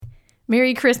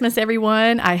Merry Christmas,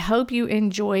 everyone. I hope you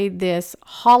enjoyed this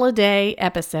holiday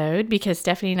episode because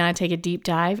Stephanie and I take a deep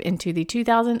dive into the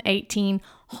 2018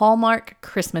 Hallmark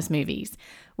Christmas movies.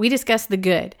 We discuss the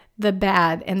good, the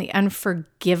bad, and the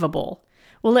unforgivable.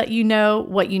 We'll let you know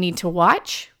what you need to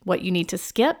watch, what you need to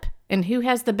skip, and who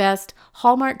has the best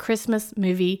Hallmark Christmas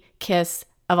movie kiss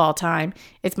of all time.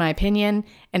 It's my opinion,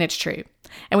 and it's true.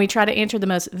 And we try to answer the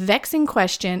most vexing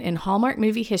question in Hallmark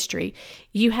movie history.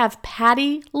 You have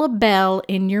Patti LaBelle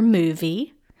in your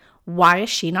movie. Why is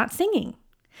she not singing?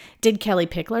 Did Kelly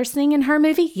Pickler sing in her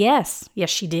movie? Yes. Yes,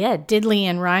 she did. Did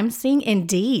LeAnn Rimes sing?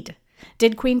 Indeed.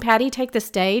 Did Queen Patty take the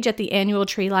stage at the annual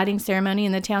tree lighting ceremony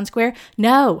in the town square?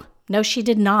 No. No, she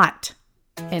did not.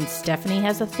 And Stephanie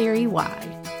has a theory why.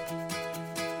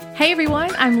 Hey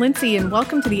everyone, I'm Lindsay and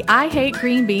welcome to the I Hate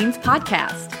Green Beans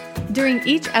podcast. During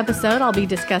each episode, I'll be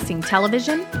discussing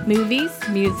television, movies,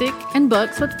 music, and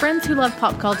books with friends who love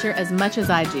pop culture as much as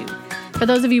I do. For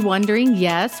those of you wondering,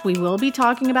 yes, we will be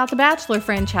talking about the Bachelor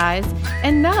franchise.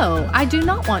 And no, I do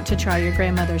not want to try your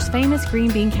grandmother's famous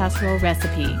green bean casserole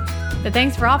recipe. But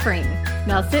thanks for offering.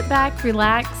 Now sit back,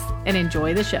 relax, and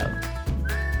enjoy the show.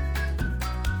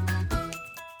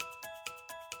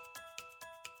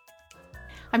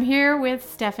 I'm here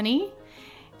with Stephanie,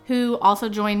 who also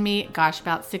joined me,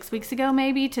 about 6 weeks ago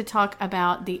maybe, to talk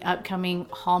about the upcoming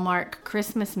Hallmark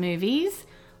Christmas movies.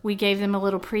 We gave them a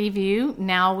little preview.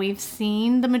 Now we've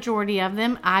seen the majority of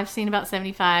them. I've seen about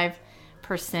 75%.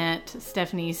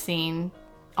 Stephanie's seen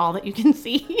all that you can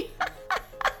see.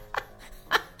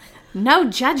 No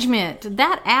judgment.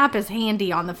 That app is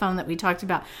handy on the phone that we talked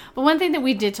about. But one thing that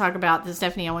we did talk about, that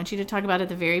Stephanie, I want you to talk about at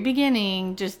the very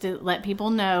beginning, just to let people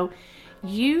know,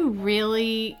 you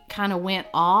really kind of went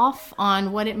off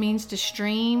on what it means to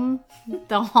stream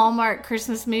the Hallmark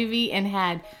Christmas movie and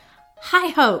had high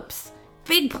hopes,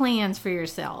 big plans for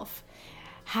yourself.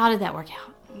 How did that work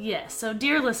out? Yes. So,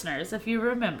 dear listeners, if you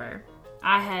remember,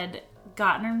 I had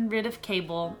gotten rid of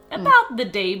cable about the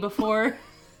day before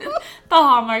the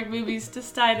Hallmark movies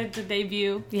decided to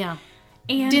debut. Yeah.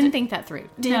 And didn't think that through.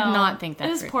 Did not think that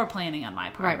through. It was poor planning on my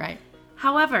part. Right.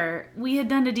 However, we had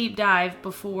done a deep dive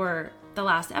before the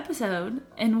last episode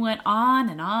and went on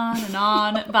and on and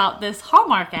on about this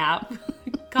Hallmark app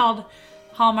called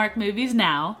Hallmark Movies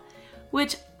Now,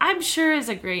 which I'm sure is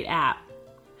a great app.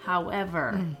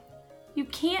 However, you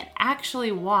can't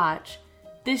actually watch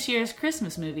this year's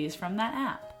Christmas movies from that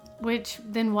app. Which,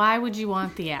 then why would you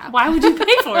want the app? Why would you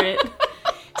pay for it?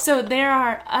 So there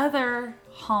are other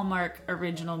Hallmark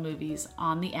original movies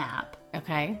on the app.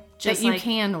 Okay. Just that you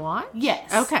can watch?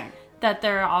 Yes. Okay. That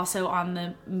they're also on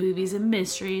the Movies and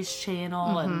Mysteries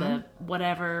channel and the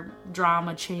whatever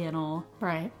drama channel.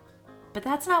 Right. But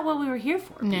that's not what we were here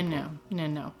for.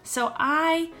 No. So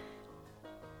I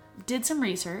did some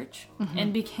research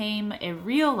and became a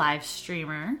real live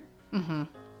streamer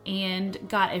and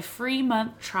got a free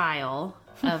month trial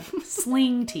of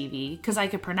Sling TV because I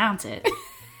could pronounce it.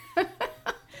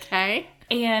 Okay.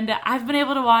 And I've been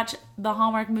able to watch the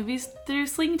Hallmark movies through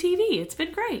Sling TV. It's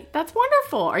been great. That's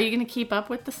wonderful. Are you going to keep up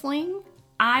with the Sling?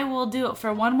 I will do it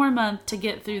for one more month to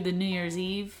get through the New Year's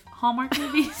Eve Hallmark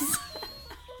movies.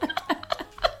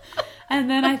 And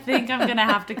then I think I'm going to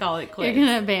have to call it quits. You're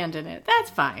going to abandon it. That's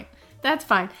fine.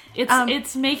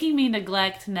 It's making me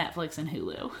neglect Netflix and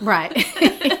Hulu. Right.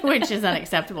 Which is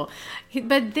unacceptable.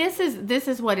 But this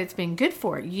is what it's been good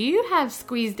for. You have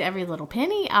squeezed every little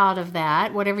penny out of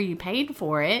that, whatever you paid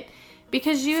for it,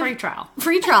 because you free trial.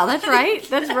 That's right.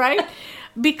 That's right.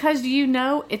 Because you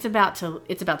know it's about to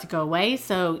go away,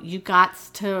 so you got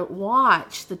to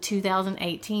watch the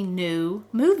 2018 new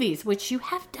movies, which you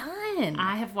have done.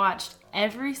 I have watched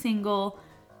every single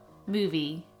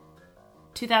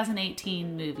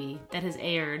 2018 movie that has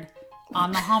aired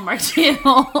on the Hallmark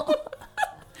Channel.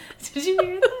 Did you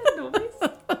hear that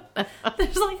noise?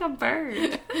 There's like a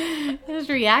bird. It was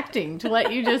reacting to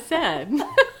what you just said.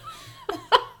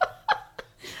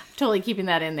 Totally keeping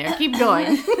that in there. Keep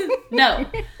going. No.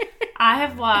 I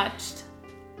have watched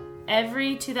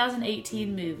every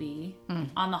 2018 movie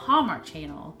on the Hallmark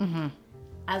Channel,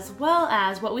 as well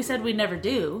as what we said we'd never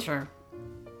do. Sure.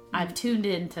 I've tuned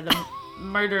into the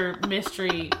murder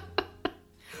mysteries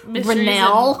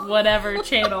Rennell, whatever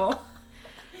channel.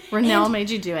 Rennell made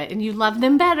you do it, and you love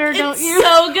them better, don't you? It's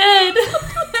so good.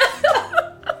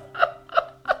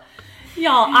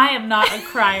 Y'all, I am not a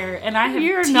crier, and I have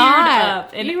teared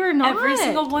up in every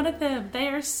single one of them. They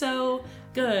are so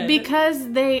good. Because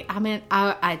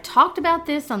I talked about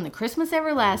this on the Christmas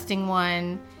Everlasting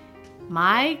one.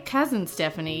 My cousin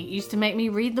Stephanie used to make me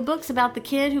read the books about the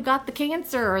kid who got the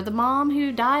cancer or the mom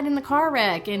who died in the car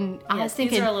wreck. And I was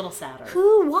thinking, these are a little sadder.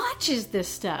 Who watches this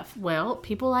stuff? Well,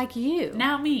 people like you.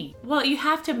 Now me. Well, you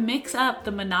have to mix up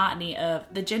the monotony of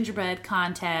the gingerbread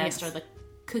contest or the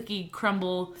cookie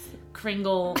crumble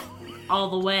kringle all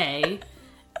the way.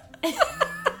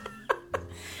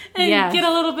 And get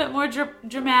a little bit more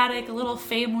dramatic, a little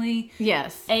family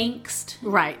angst.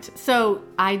 Right. So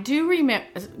I do remember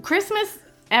Christmas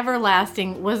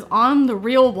Everlasting was on the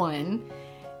real one,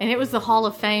 and it was the Hall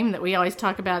of Fame that we always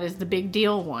talk about as the big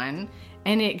deal one,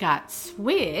 and it got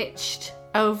switched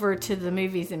over to the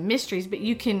Movies and Mysteries, but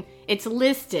it's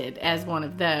listed as one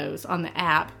of those on the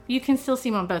app. You can still see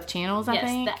them on both channels, I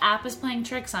think. Yes, the app is playing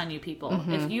tricks on you people.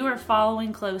 Mm-hmm. If you are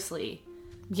following closely...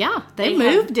 Yeah, they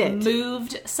moved it.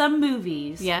 Moved some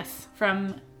movies. Yes.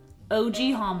 From OG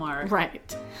Hallmark.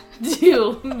 Right.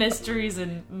 To Mysteries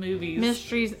and Movies.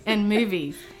 Mysteries and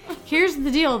Movies. Here's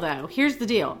the deal, though.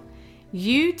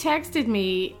 You texted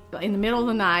me in the middle of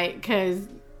the night because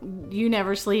you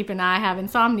never sleep and I have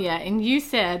insomnia. And you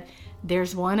said,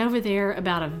 there's one over there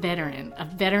about a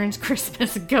veteran's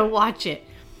Christmas. Go watch it.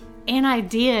 And I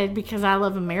did because I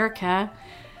love America.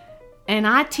 And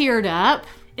I teared up.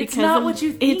 It's not what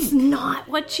you think. It's not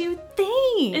what you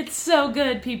think. It's so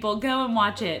good, people. Go and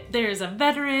watch it. There's a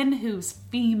veteran who's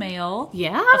female.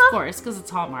 Yeah. Of course, because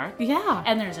it's Hallmark. Yeah.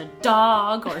 And there's a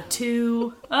dog or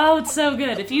two. Oh, it's so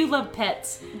good. If you love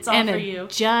pets, it's all for you.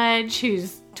 And a judge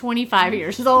who's 25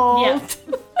 years old. Yeah.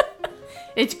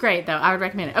 It's great, though. I would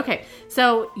recommend it. Okay,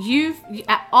 so you've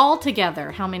all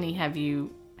together, how many have you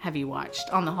watched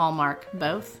on the Hallmark?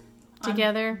 Both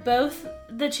together? Both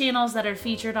the channels that are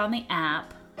featured on the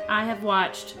app. I have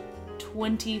watched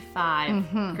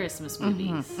 25 Christmas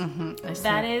movies.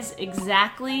 That is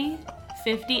exactly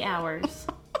 50 hours.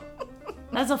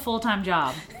 That's a full-time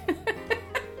job.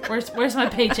 Where's my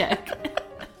paycheck?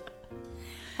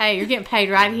 Hey, you're getting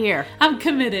paid right here. I'm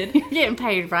committed. You're getting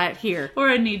paid right here. Or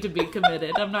I need to be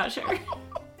committed. I'm not sure.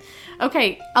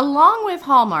 Okay, along with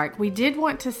Hallmark, we did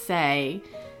want to say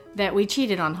that we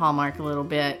cheated on Hallmark a little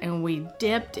bit and we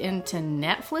dipped into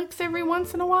Netflix every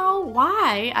once in a while.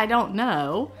 Why? I don't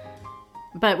know.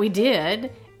 But we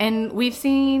did. And we've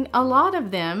seen a lot of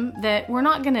them that we're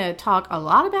not going to talk a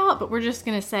lot about, but we're just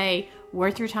going to say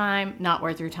worth your time, not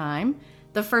worth your time.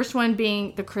 The first one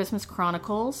being The Christmas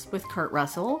Chronicles with Kurt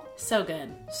Russell. So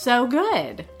good. So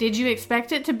good. Did you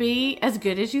expect it to be as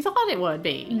good as you thought it would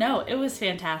be? No, it was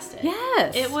fantastic.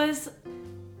 Yes.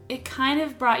 It kind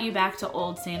of brought you back to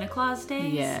old Santa Claus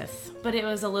days. Yes. But it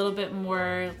was a little bit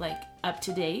more, up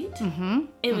to date. Mm-hmm.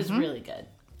 It was really good.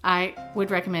 I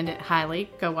would recommend it highly.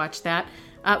 Go watch that.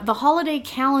 The Holiday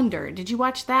Calendar. Did you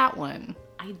watch that one?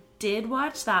 I did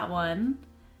watch that one.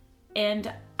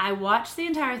 And I watched the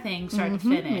entire thing start to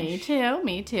finish.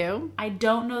 Me too. I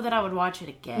don't know that I would watch it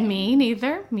again. Me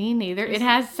neither. It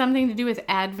has something to do with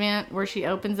Advent, where she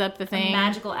opens up the thing. A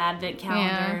magical Advent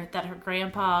calendar that her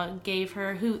grandpa gave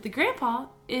her. Who the grandpa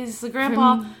is the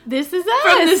grandpa from This Is Us.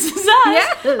 From This Is Us.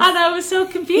 Yes. And I was so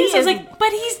confused. I was like, but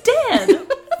he's dead.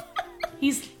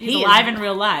 He's alive in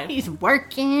real life. He's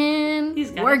working.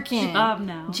 He's got working. a job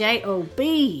now.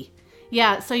 J-O-B.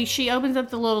 Yeah, so she opens up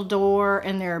the little door,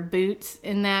 and there are boots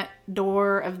in that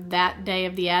door of that day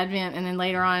of the Advent, and then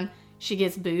later on, she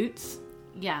gets boots.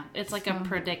 Yeah, it's like a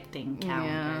predicting calendar.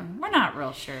 Yeah. We're not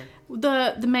real sure.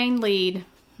 The main lead,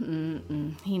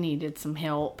 he needed some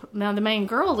help. Now, the main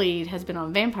girl lead has been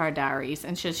on Vampire Diaries,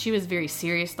 and she was very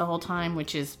serious the whole time,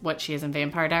 which is what she is in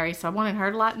Vampire Diaries, so I wanted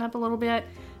her to lighten up a little bit,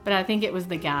 but I think it was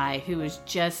the guy who was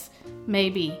just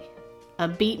maybe a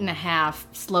beat and a half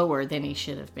slower than he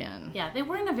should have been. Yeah, they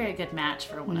weren't a very good match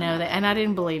for one another. No, and I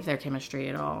didn't believe their chemistry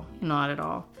at all. Not at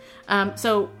all.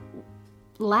 So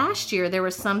last year there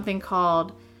was something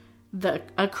called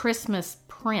A Christmas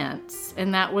Prince,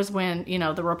 and that was when,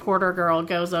 the reporter girl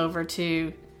goes over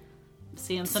to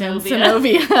Genovia,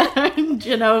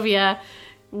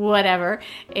 whatever,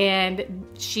 and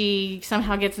she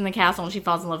somehow gets in the castle and she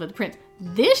falls in love with the prince.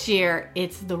 This year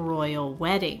it's the royal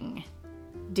wedding.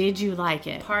 Did you like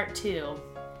it? Part 2.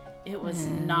 It was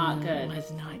not good. It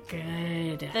was not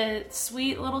good. The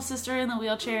sweet little sister in the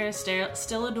wheelchair is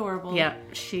still adorable. Yeah,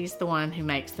 she's the one who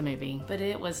makes the movie. But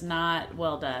it was not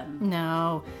well done.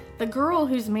 No. The girl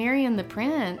who's marrying the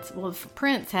prince, the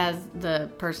prince has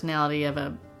the personality of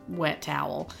a wet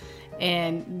towel.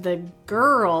 And the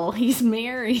girl he's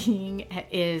marrying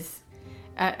is...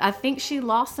 I think she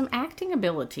lost some acting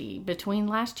ability between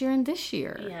last year and this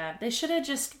year. Yeah, they should have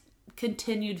just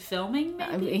continued filming,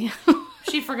 maybe.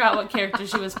 She forgot what character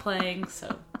she was playing,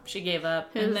 so she gave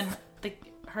up. And then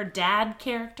her dad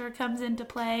character comes into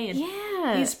play, and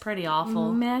Yeah. he's pretty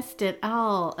awful. Messed it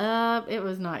all up. It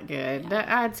was not good.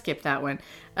 I'd skip that one.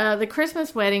 The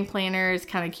Christmas Wedding Planner is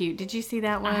kind of cute. Did you see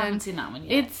that one? I haven't seen that one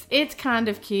yet. It's kind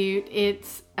of cute.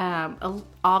 It's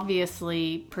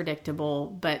obviously predictable,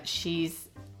 but she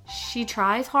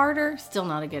tries harder. Still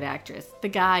not a good actress. The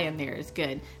guy in there is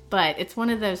good, but it's one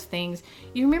of those things.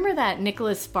 You remember that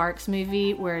Nicholas Sparks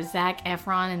movie where Zac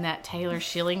Efron and that Taylor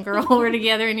Schilling girl were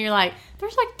together, and you're like,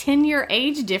 there's like 10-year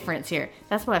age difference here.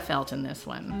 That's what I felt in this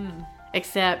one.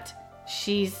 Except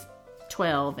she's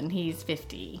 12 and he's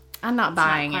 50. I'm not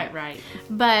buying not it. quite right.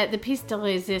 But the piece de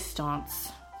resistance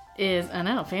is, I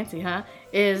know, fancy, huh?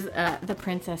 Is The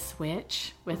Princess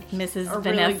Switch with Mrs.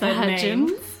 Vanessa really good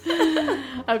Hudgens.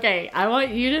 Okay, I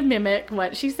want you to mimic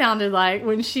what she sounded like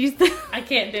when she's the I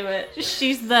can't do it.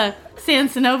 she's the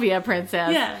Sansonovia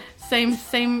princess. Yeah.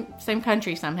 Same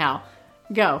country somehow.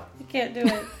 Go. I can't do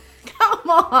it. Come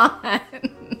on.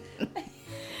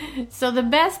 So the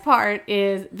best part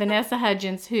is Vanessa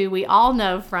Hudgens, who we all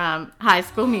know from High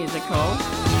School Musical.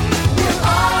 We're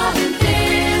all in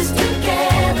this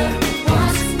together.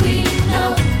 Once we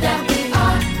know that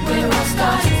we're all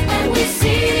stars, and we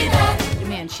see that.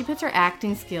 Man, she puts her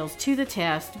acting skills to the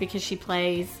test because she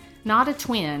plays not a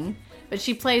twin, but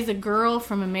she plays a girl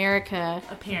from America.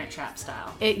 A Parent Trap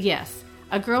style. Yes,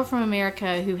 a girl from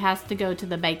America who has to go to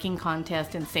the baking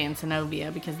contest in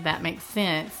Sansonovia because that makes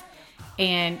sense.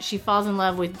 And she falls in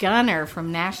love with Gunnar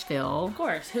from Nashville. Of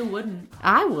course, who wouldn't?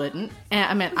 I wouldn't.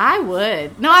 I mean, I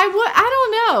would. No, I would.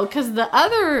 I don't know, because the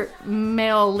other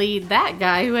male lead, that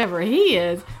guy, whoever he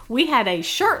is, we had a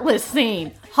shirtless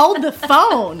scene. Hold the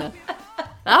phone.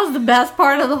 That was the best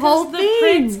part of the whole The thing.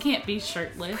 prince can't be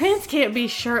shirtless. Prince can't be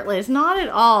shirtless, not at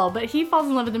all. But he falls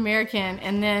in love with the American,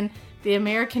 and then the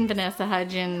American Vanessa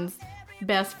Hudgens'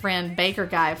 best friend Baker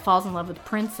guy falls in love with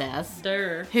Princess,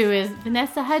 Durr. who is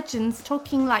Vanessa Hudgens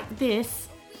talking like this.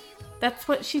 That's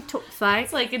what she talks like.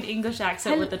 It's like an English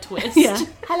accent with a twist. Yeah.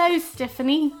 Hello,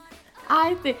 Stephanie.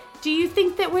 Do you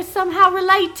think that we're somehow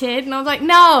related? And I was like,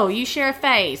 no, you share a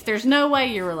face. There's no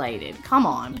way you're related. Come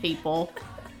on, people.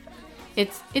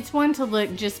 It's one to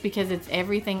look just because it's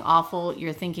everything awful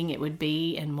you're thinking it would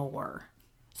be and more.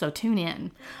 So tune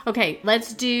in. Okay,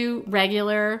 let's do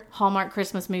regular Hallmark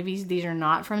Christmas movies. These are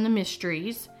not from the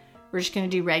mysteries. We're just going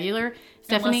to do regular.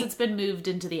 Stephanie, Unless it's been moved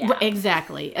into the app.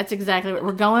 exactly. That's exactly what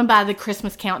we're going by, the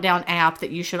Christmas Countdown app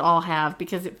that you should all have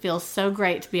because it feels so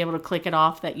great to be able to click it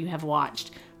off that you have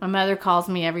watched. My mother calls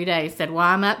me every day, said, well,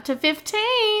 I'm up to 15.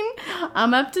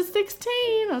 I'm up to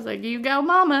 16. I was like, you go,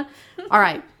 mama. All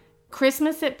right.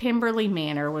 Christmas at Pemberley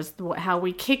Manor was how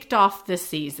we kicked off this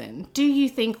season. Do you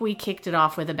think we kicked it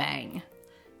off with a bang?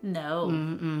 No.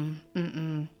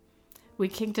 We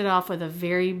kicked it off with a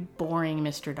very boring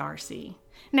Mr. Darcy.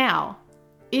 Now,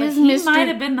 But is he Mr. might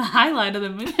have been the highlight of the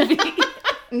movie.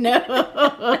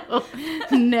 No.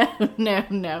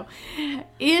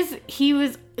 He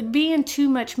was being too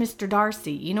much Mr.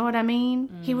 Darcy. You know what I mean?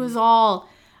 He was all,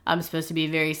 I'm supposed to be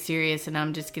very serious and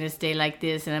I'm just going to stay like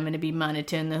this and I'm going to be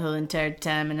monotone the whole entire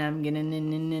time and I'm going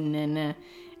to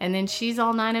And then she's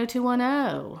all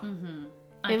 90210.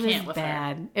 I It can't was with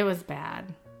bad. her. It was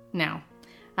bad. No.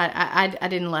 I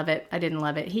didn't love it. I didn't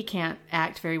love it. He can't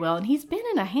act very well and he's been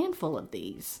in a handful of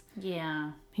these.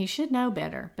 Yeah. He should know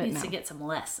better, but Needs no. to get some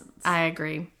lessons. I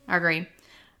agree.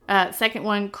 Second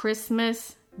one,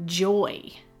 Christmas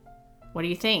Joy. What do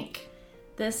you think?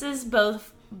 This is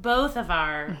both of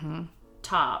our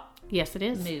top Yes, it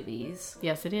is. movies.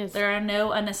 Yes, it is. There are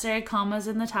no unnecessary commas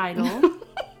in the title.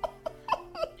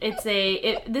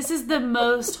 This is the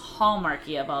most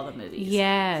Hallmarky of all the movies.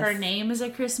 Yes. Her name is a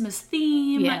Christmas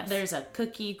theme. Yes. There's a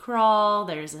cookie crawl.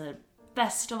 There's a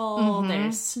festival.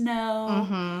 There's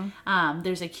snow.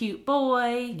 There's a cute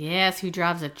boy. Yes, who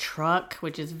drives a truck,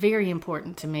 which is very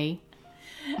important to me.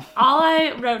 All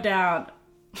I wrote down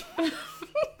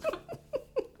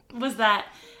was that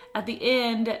at the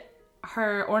end,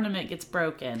 her ornament gets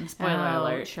broken. Spoiler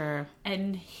alert. Sure.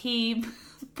 And he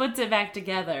puts it back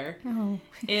together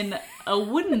in a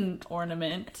wooden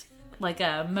ornament, like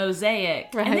a mosaic.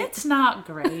 Right. And it's not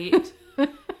great.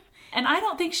 And I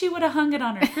don't think she would have hung it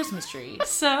on her Christmas tree.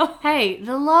 So, Hey,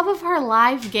 the love of her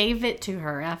life gave it to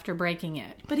her after breaking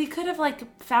it. but he could have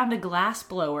found a glass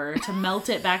blower to melt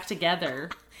it back together.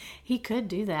 He could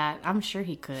do that. I'm sure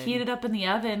he could. Heat it up in the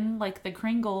oven like the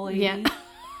Kringle lady. Yeah.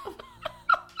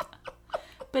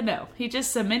 But no, he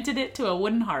just cemented it to a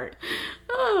wooden heart.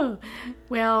 Oh,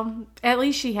 well, at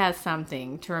least she has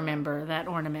something to remember that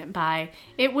ornament by.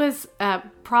 It was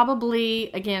probably,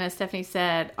 again, as Stephanie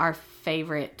said, our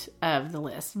favorite of the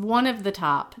list. One of the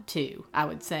top two, I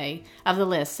would say, of the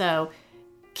list. So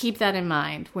keep that in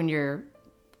mind when you're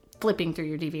flipping through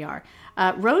your DVR.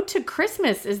 Road to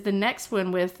Christmas is the next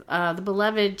one with the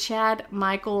beloved Chad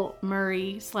Michael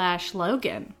Murray /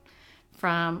 Logan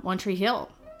from One Tree Hill.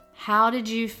 How did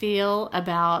you feel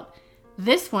about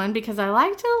this one? Because I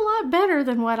liked it a lot better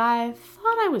than what I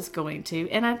thought I was going to.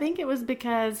 And I think it was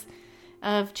because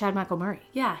of Chad Michael Murray.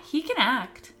 Yeah, he can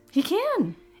act. He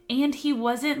can. And he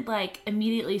wasn't, like,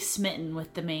 immediately smitten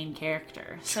with the main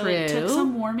character. So it True. took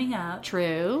some warming up.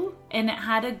 True. And it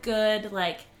had a good,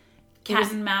 like,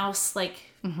 cat and mouse, like,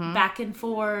 back and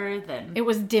forth. And It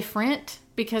was different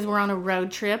because we're on a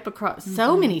road trip across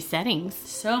so many settings.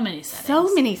 so many settings.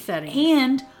 So many settings.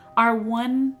 And our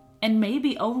one and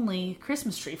maybe only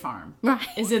Christmas tree farm Right.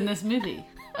 is in this movie.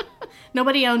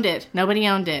 Nobody owned it.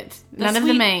 None of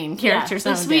the main characters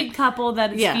the owned sweet it. couple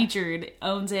that is Yeah. featured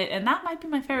owns it, and that might be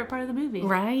my favorite part of the movie.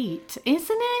 Right.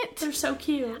 Isn't it? They're so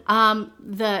cute.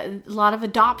 The lot of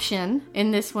adoption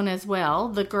in this one as well.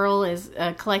 The girl is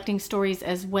collecting stories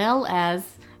as well as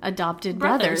adopted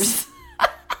brothers.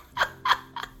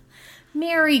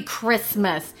 Merry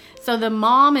Christmas. So the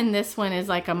mom in this one is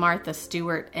like a Martha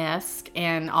Stewart-esque,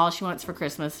 and all she wants for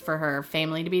Christmas for her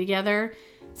family to be together.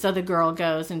 So the girl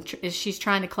goes and she's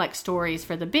trying to collect stories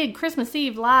for the big Christmas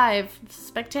Eve live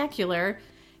spectacular.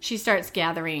 She starts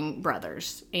gathering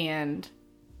brothers and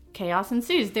chaos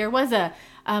ensues. There was a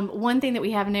one thing that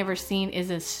we have never seen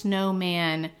is a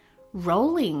snowman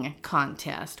rolling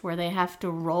contest where they have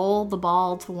to roll the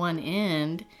ball to one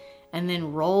end and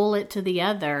then roll it to the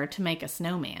other to make a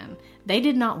snowman. They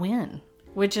did not win,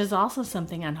 which is also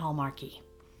something unhallmarky.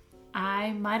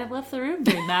 I might have left the room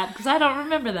during that because I don't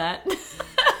remember that.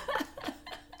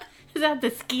 Is that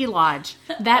the ski lodge?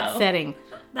 That setting.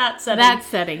 That setting. That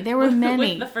setting. There were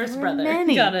many. With the first There were brother.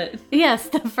 Many. Got it. Yes,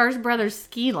 the First Brothers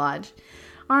Ski Lodge.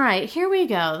 All right, here we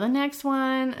go. The next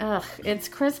one, it's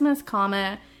Christmas,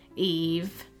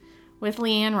 Eve with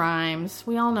LeAnn Rimes.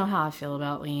 We all know how I feel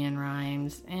about LeAnn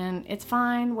Rimes, and it's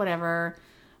fine, whatever.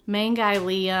 Main guy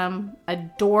Liam,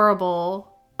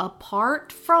 adorable,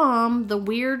 apart from the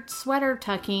weird sweater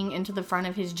tucking into the front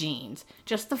of his jeans.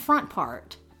 Just the front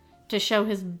part to show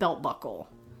his belt buckle.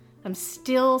 I'm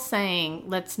still saying,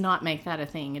 let's not make that a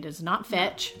thing. It is not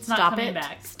fetch. It's not Stop coming it.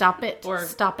 back. Stop it. Or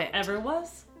Stop it. ever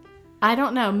was? I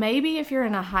don't know. Maybe if you're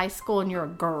in a high school and you're a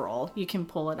girl, you can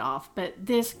pull it off. But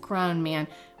this grown man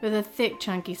with a thick,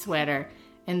 chunky sweater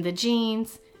and the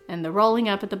jeans and the rolling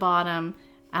up at the bottom,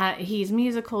 he's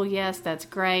musical. Yes, that's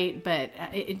great. But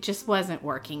it just wasn't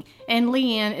working. And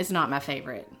LeAnn is not my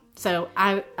favorite. So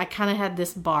I kind of had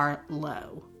this bar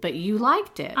low. But you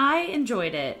liked it. I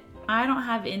enjoyed it. I don't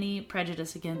have any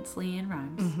prejudice against LeAnn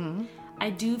Rimes. Mm-hmm. I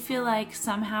do feel like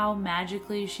somehow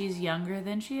magically she's younger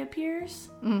than she appears.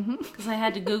 Because I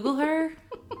had to Google her.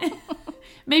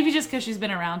 Maybe just because she's been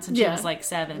around since she was like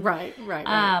 7. Right.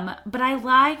 But I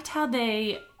liked how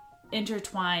they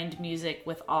intertwined music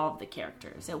with all of the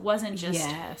characters. It wasn't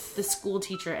just the school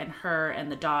teacher and her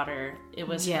and the daughter. It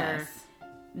was her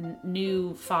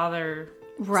new father,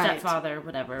 stepfather,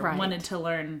 whatever, wanted to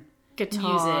learn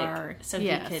guitar music so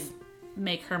he could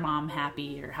make her mom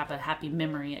happy or have a happy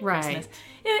memory at Christmas.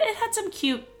 It had some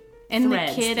cute and the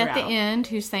threads kid throughout. at the end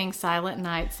who sang Silent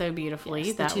Night so beautifully.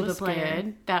 Yes, the that tuba was player.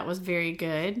 good. That was very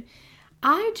good.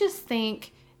 I just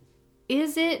think,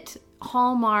 is it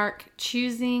Hallmark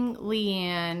choosing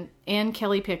LeAnn and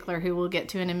Kelly Pickler, who we'll get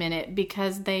to in a minute,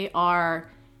 because they are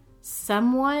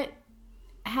somewhat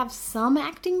have some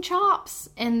acting chops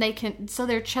and they can, so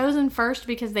they're chosen first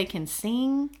because they can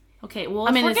sing? Okay, well,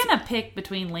 I mean, if we're going to pick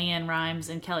between LeAnn Rimes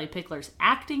and Kelly Pickler's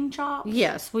acting chops.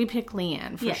 Yes, we pick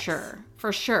LeAnn for Yes. sure.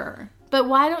 For sure. But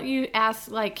why don't you ask,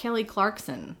 like, Kelly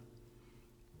Clarkson?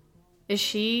 Is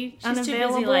she She's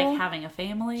unavailable? too busy, like, having a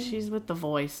family. She's with The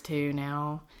Voice, too,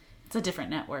 now. It's a different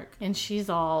network. And she's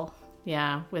all,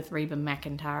 with Reba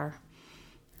McEntire.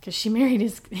 Because she married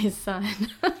his son.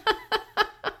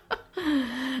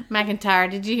 McIntyre.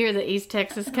 Did you hear the East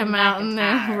Texas come out in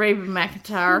there? Reba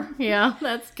McIntyre. Yeah,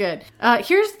 that's good.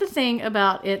 Here's the thing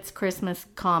about It's Christmas,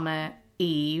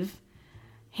 Eve.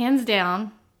 Hands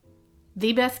down,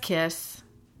 the best kiss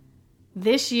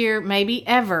this year, maybe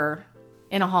ever,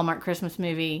 in a Hallmark Christmas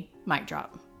movie. Mic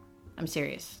drop. I'm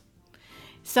serious.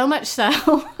 So much so.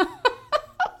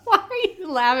 Why are you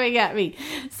laughing at me?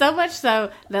 So much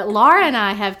so that Laura and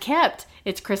I have kept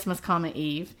It's Christmas,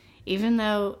 Eve, even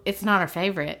though it's not our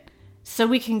favorite, so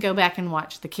we can go back and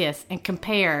watch the kiss and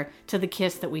compare to the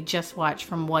kiss that we just watched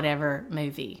from whatever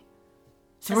movie.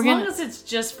 So As long as it's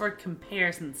just for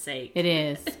comparison's sake. It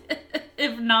is.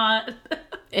 If not,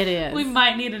 It is. we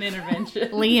might need an intervention.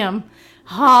 Liam.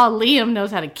 Liam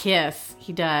knows how to kiss.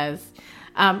 He does.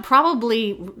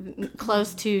 Probably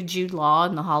close to Jude Law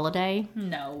in The Holiday.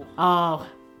 No. Oh,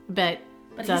 but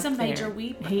But it's he's a up major there.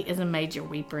 weeper. He is a major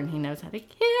weeper, and he knows how to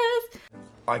kiss.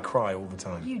 I cry all the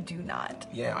time. You do not.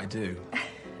 Yeah, I do.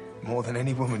 More than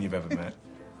any woman you've ever met.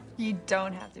 You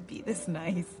don't have to be this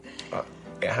nice.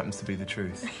 It happens to be the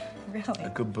truth. Really? A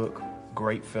good book,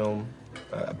 great film,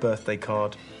 a birthday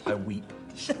card, I weep.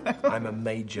 I'm a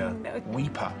major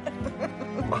weeper.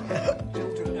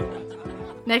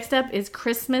 Next up is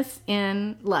Christmas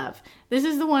in Love. This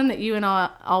is the one that you and I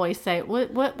always say. Which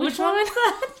Which one? one is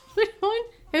that? Which one?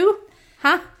 Who?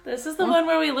 Huh? This is the one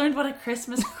where we learned what a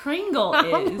Christmas Kringle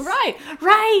is.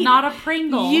 Right. Not a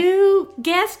Pringle. You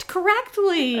guessed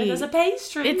correctly. It is a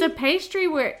pastry. It's a pastry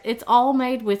where it's all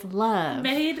made with love.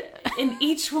 made, and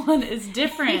each one is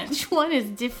different. Each one is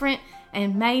different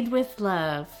and made with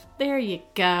love. There you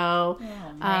go.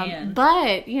 Oh, man.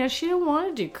 But, she don't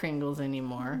want to do Kringles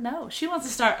anymore. No, she wants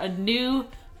to start a new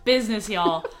business,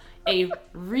 y'all. A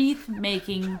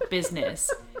wreath-making business.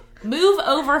 Move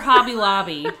over Hobby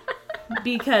Lobby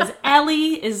because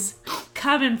Ellie is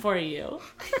coming for you.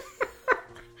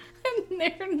 And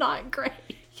they're not great.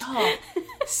 Y'all,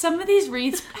 some of these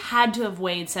wreaths had to have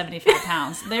weighed 75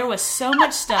 pounds. There was so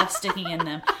much stuff sticking in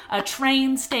them. A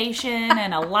train station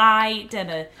and a light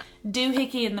and a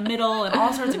doohickey in the middle and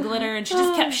all sorts of glitter. And she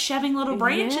just kept shoving little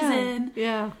branches in.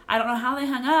 Yeah. I don't know how they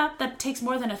hung up. That takes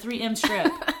more than a 3M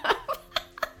strip.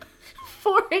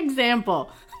 For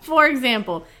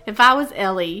example, if I was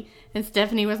Ellie and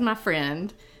Stephanie was my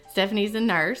friend, Stephanie's a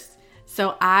nurse,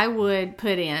 so I would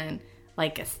put in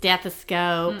like a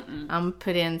stethoscope. I'm gonna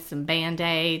put in some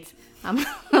Band-Aids. I'm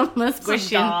gonna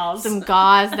squish in some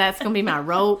gauze. That's gonna be my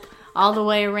rope all the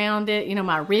way around it.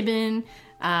 My ribbon.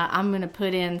 I'm gonna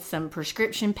put in some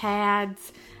prescription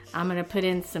pads. I'm gonna put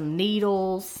in some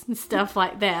needles and stuff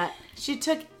like that. She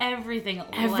took everything.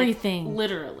 Everything. Like,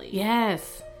 literally.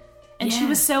 Yes. And she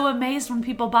was so amazed when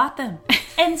people bought them.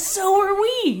 And so were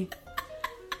we.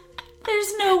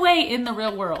 There's no way in the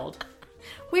real world.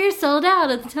 We're sold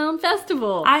out at the town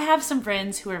festival. I have some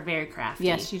friends who are very crafty.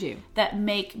 Yes, you do. That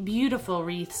make beautiful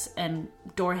wreaths and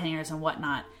door hangers and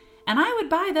whatnot. And I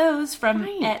would buy those from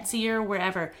Etsy or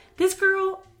wherever. This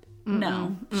girl,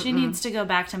 no. She needs to go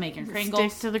back to making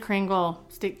Kringles. Stick to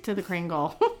the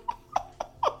Kringle.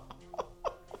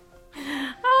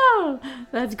 Oh,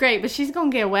 that's great. But she's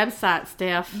going to get a website,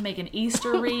 Steph. Make an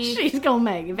Easter wreath. She's going to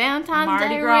make a Valentine's Mardi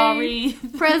Day Gras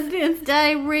wreath. President's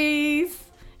Day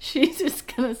wreath. She's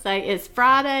just going to say, it's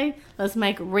Friday. Let's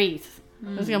make a wreath.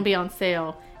 It's going to be on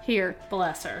sale here.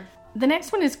 Bless her. The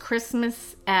next one is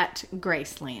Christmas at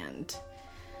Graceland.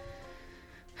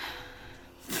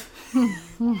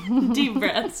 Deep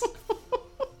breaths.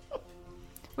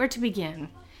 Where to begin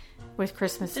with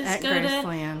Christmas Just at go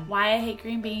Graceland? to Why I Hate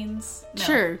Green Beans. No,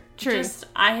 True. Just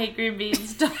I Hate Green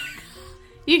Beans.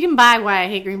 You can buy Why I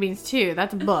Hate Green Beans too.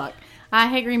 That's a book. I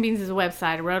Hate Green Beans is a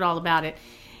website. I wrote all about it.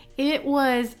 It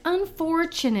was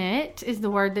unfortunate, is the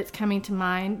word that's coming to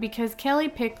mind, because Kelly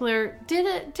Pickler did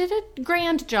a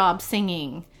grand job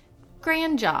singing.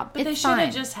 Grand job. But they should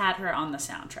have just had her on the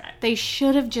soundtrack. They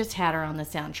should have just had her on the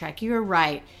soundtrack. You were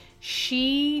right.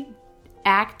 She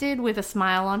acted with a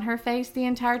smile on her face the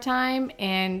entire time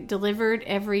and delivered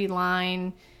every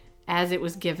line as it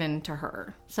was given to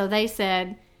her. So they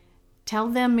said, tell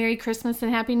them Merry Christmas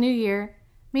and Happy New Year.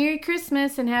 Merry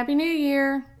Christmas and Happy New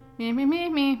Year. Me, me, me,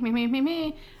 me, me, me, me,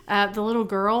 me. The little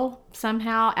girl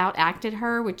somehow outacted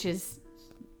her, which is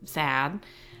sad.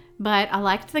 But I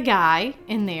liked the guy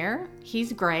in there.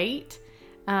 He's great.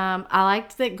 I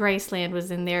liked that Graceland was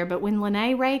in there. But when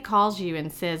Lene Ray calls you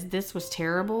and says this was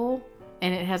terrible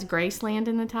and it has Graceland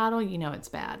in the title, you know it's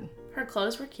bad. Her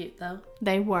clothes were cute, though.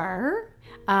 They were.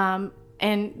 And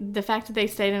the fact that they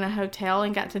stayed in a hotel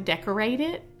and got to decorate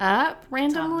it up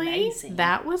randomly,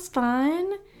 that was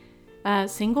fun.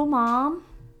 Single mom,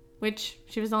 which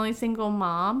she was only single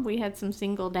mom. We had some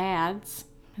single dads.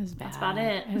 It was bad. That's about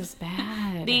it. It was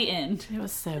bad. The end. It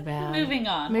was so bad. Moving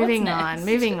on. Moving What's on. next?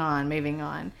 Moving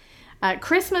on.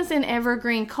 Christmas in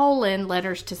Evergreen,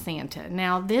 Letters to Santa.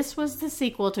 Now, this was the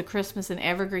sequel to Christmas in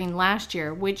Evergreen last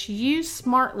year, which you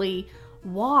smartly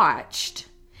watched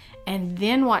and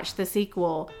then watched the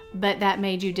sequel, but that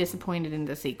made you disappointed in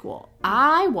the sequel.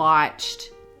 I watched,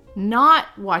 not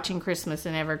watching Christmas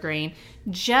in Evergreen,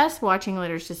 just watching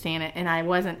Letters to Santa, and I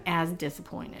wasn't as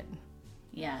disappointed.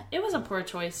 Yeah, it was a poor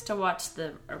choice to watch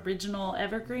the original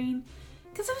Evergreen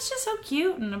because it was just so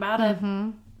cute and about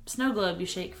a snow globe you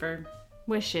shake for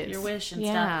Wishes. your wish and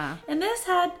Yeah. stuff. And this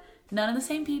had none of the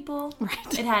same people.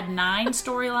 Right. It had 9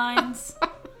 storylines.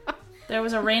 There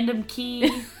was a random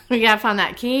key We gotta find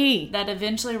that key. that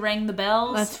eventually rang the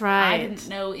bells. That's right. I didn't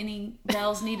know any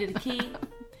bells needed a key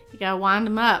You gotta wind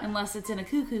them up. unless it's in a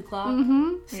cuckoo clock.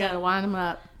 You gotta wind them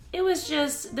up. It was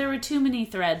just, there were too many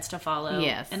threads to follow.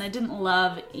 Yes. And I didn't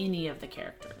love any of the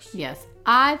characters. Yes.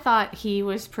 I thought he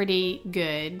was pretty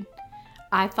good.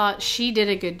 I thought she did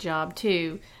a good job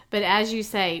too. But as you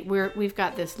say, we've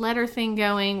got this letter thing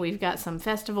going. We've got some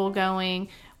festival going.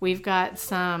 We've got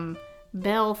some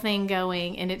bell thing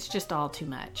going, and it's just all too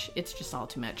much. It's just all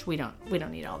too much. We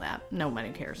don't need all that.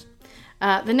 Nobody cares.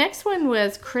 The next one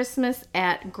was Christmas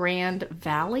at Grand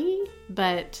Valley,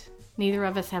 but neither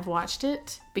of us have watched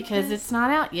it because it's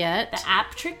not out yet. The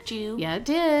app tricked you. Yeah, it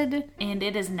did. And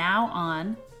it is now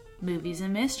on Movies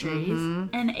and Mysteries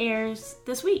and airs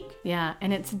this week. Yeah,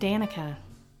 and it's Danica.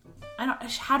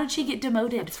 How did she get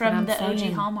demoted What from I'm the OG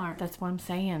saying. Hallmark? That's what I'm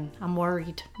saying. I'm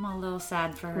worried. I'm a little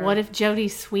sad for her. What if Jodie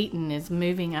Sweetin is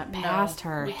moving up past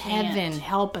her? we can't. Heaven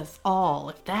help us all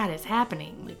if that is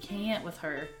happening. we can't with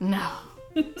her? No.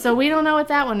 So we don't know what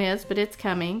that one is, but it's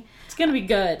coming. It's gonna be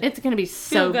good. It's going to be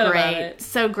so Feel good about great. it.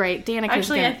 So great. Danica's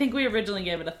Actually, gonna, I think we originally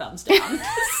gave it a thumbs down.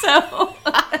 So,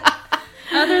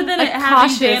 other than it having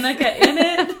cautious. Danica in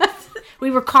it,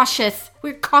 we were cautious.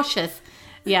 We were cautious.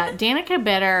 Yeah, Danica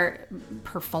better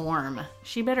perform.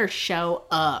 She better show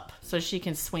up so she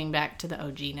can swing back to the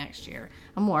OG next year.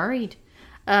 I'm worried.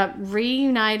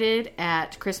 Reunited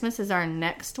at Christmas is our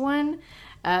next one.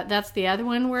 That's the other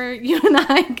one where you and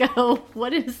I go,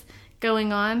 what is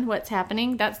going on? What's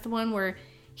happening? That's the one where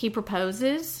he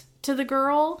proposes to the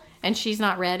girl and she's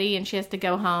not ready and she has to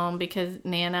go home because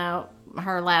Nana,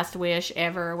 her last wish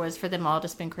ever was for them all to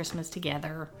spend Christmas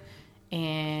together.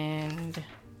 And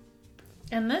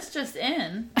this just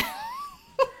in.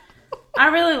 I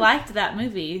really liked that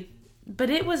movie, but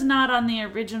it was not on the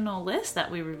original list that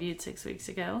we reviewed 6 weeks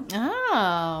ago.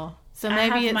 oh, so I maybe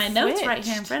have it's my notes right switched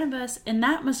here in front of us, and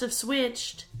that must have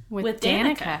switched with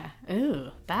Danica. Danica.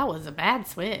 Ooh, that was a bad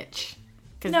switch.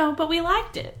 No, but we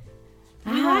liked it.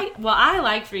 I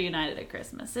liked Reunited at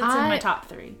Christmas. It's in my top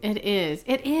 3. It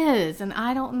is, and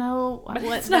I don't know But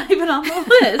what it's not even on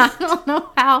the list. I don't know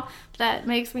how that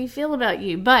makes me feel about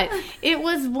you, but it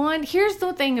was one. Here's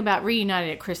the thing about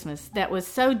Reunited at Christmas that was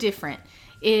so different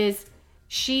is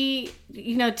she,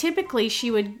 typically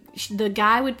the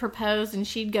guy would propose and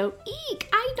she'd go, eek,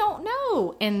 I don't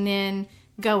know, and then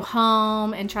go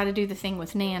home and try to do the thing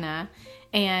with Nana,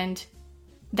 and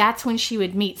that's when she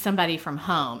would meet somebody from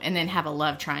home and then have a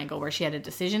love triangle where she had a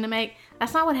decision to make.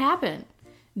 That's not what happened.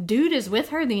 Dude is with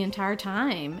her the entire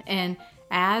time, and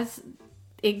as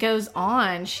it goes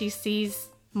on, she sees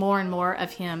more and more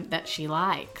of him that she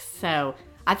likes. So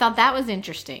I thought that was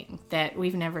interesting that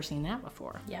we've never seen that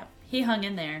before. Yeah, he hung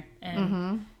in there,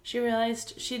 and she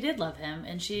realized she did love him,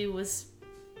 and she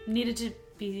needed to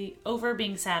be over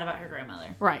being sad about her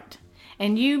grandmother. Right.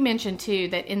 And you mentioned too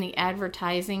that in the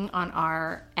advertising on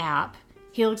our app,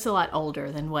 he looks a lot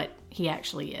older than what he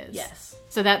actually is. Yes.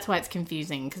 So that's why it's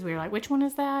confusing, because we were like, which one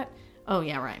is that? Oh,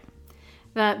 yeah, right.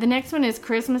 The next one is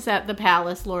Christmas at the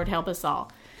Palace, Lord Help Us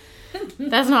All.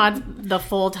 That's not the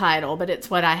full title, but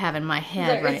it's what I have in my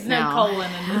head right now. There's no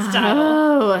colon in this title.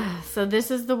 Oh, so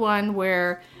this is the one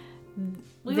where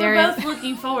We were both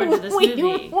looking forward to this we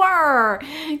movie. were,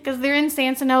 because they're in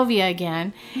Sansonovia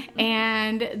again,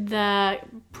 and the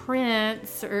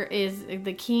prince is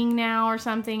the king now or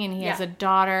something, and he has a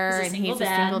daughter, and he's a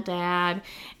single dad,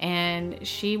 and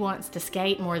she wants to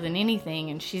skate more than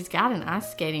anything, and she's got an ice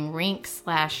skating rink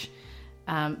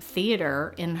 /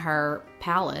 theater in her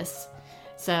palace,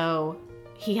 so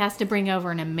he has to bring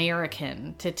over an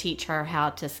American to teach her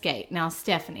how to skate. Now,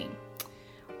 Stephanie,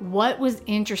 what was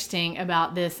interesting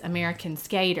about this American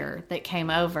skater that came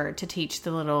over to teach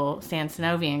the little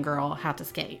Sansonovian girl how to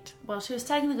skate? Well, she was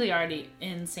technically already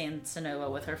in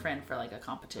Sansonova with her friend for like a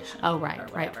competition. Oh, or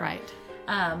right.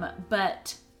 whatever.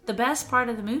 But the best part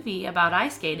of the movie about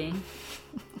ice skating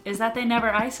is that they never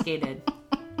ice skated.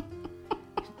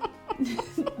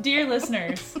 Dear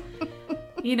listeners,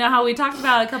 you know how we talked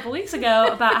about a couple weeks ago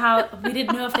about how we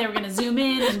didn't know if they were going to zoom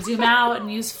in and zoom out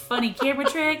and use funny camera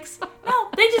tricks? No,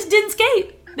 they just didn't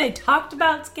skate. They talked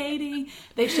about skating.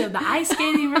 They showed the ice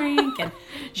skating rink and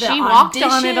she walked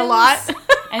on it a lot.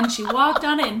 And she walked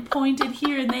on it and pointed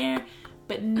here and there.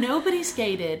 But nobody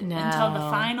skated until the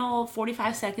final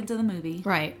 45 seconds of the movie.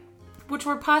 Right. Which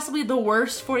were possibly the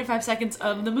worst 45 seconds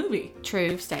of the movie.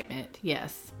 True statement.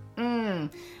 Yes.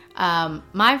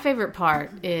 My favorite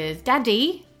part is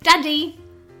Daddy,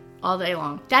 all day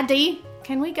long. Daddy,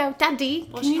 can we go? Daddy,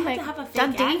 Well, can she you had make to have a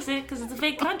fake Daddy? accent because it's a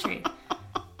fake country.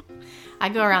 I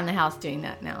go around the house doing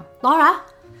that now. Laura,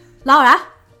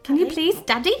 can you please,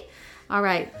 Daddy? All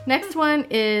right. Next one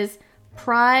is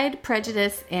Pride,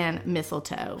 Prejudice, and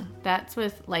Mistletoe. That's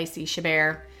with Lacey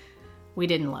Chabert. We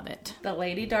didn't love it. The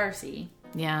Lady Darcy.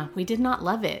 Yeah, we did not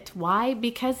love it. Why?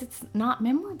 Because it's not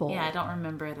memorable. Yeah, I don't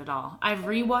remember it at all. I've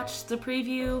rewatched the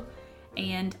preview,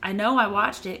 and I know I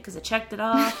watched it because I checked it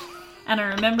off, and I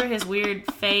remember his weird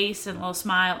face and little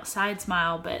smile, side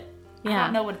smile, but I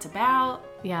don't know what it's about.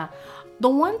 Yeah. The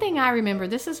one thing I remember,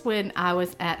 this is when I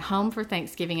was at home for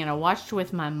Thanksgiving, and I watched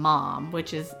with my mom,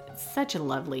 which is such a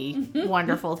lovely,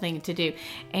 wonderful thing to do.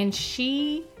 And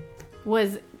she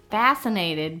was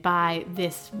fascinated by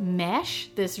this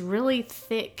mesh, this really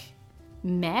thick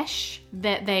mesh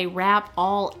that they wrap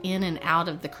all in and out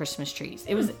of the Christmas trees.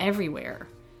 It was everywhere,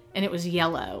 and it was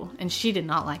yellow, and she did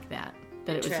not like that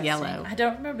it was yellow. I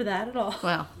don't remember that at all.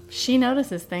 Well, she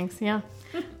notices things, yeah.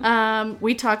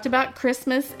 We talked about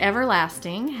Christmas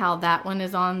Everlasting, how that one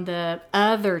is on the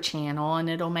other channel, and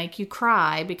it'll make you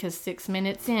cry because 6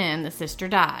 minutes in, the sister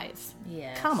dies.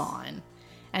 Yes. Come on.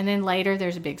 And then later,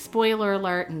 there's a big spoiler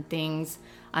alert and things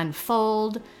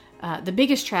unfold. The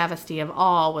biggest travesty of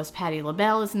all was Patti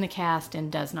LaBelle is in the cast and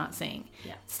does not sing.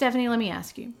 Yeah. Stephanie, let me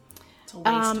ask you. It's a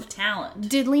waste of talent.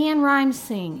 Did Leanne Rimes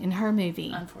sing in her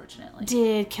movie? Unfortunately.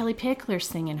 Did Kelly Pickler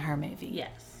sing in her movie?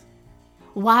 Yes.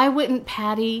 Why wouldn't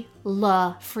Patti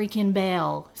freaking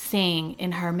Bell sing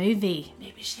in her movie?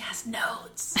 Maybe she has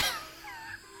notes.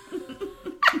 It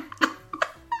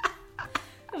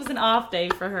was an off day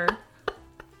for her.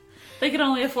 They could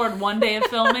only afford one day of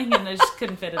filming, and they just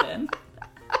couldn't fit it in.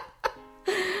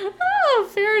 Oh,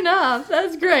 fair enough.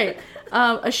 That's great.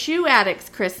 A Shoe Addict's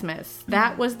Christmas.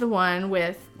 That was the one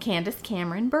with Candace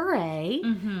Cameron Bure.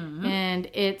 Mm-hmm. And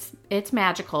it's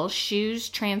magical. Shoes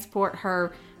transport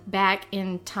her back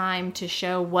in time to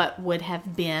show what would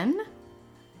have been.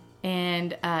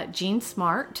 And Jean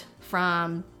Smart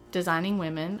from Designing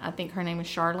Women. I think her name is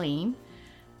Charlene.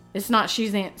 It's not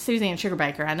Suzanne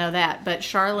Sugarbaker, I know that. But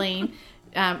Charlene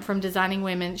from Designing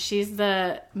Women, she's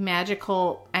the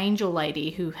magical angel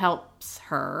lady who helps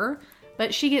her.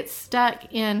 But she gets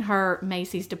stuck in her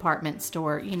Macy's department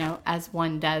store, you know, as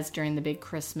one does during the big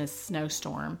Christmas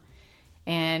snowstorm.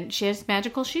 And she has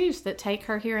magical shoes that take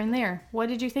her here and there. What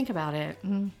did you think about it?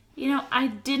 You know, I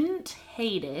didn't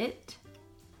hate it.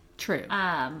 True.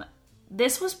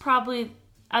 This was probably,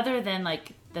 other than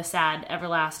like the sad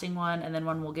Everlasting one and then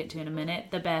one we'll get to in a minute,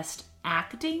 the best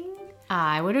acting.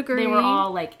 I would agree. They were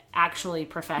all like actually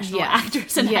professional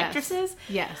actors and actresses.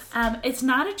 Yes. It's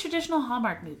not a traditional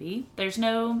Hallmark movie. There's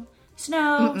no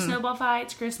snow, snowball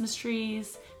fights, Christmas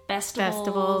trees,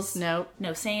 festivals. Nope.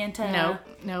 No Santa.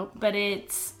 Nope. But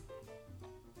it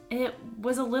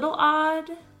was a little odd.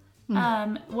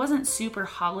 It wasn't super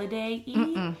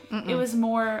holiday-y. It was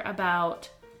more about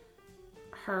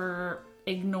her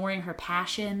ignoring her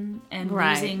passion and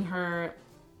losing her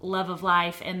love of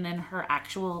life, and then her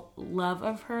actual love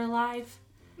of her life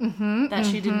that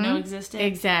she didn't know existed.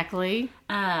 Exactly.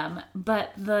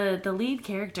 But the lead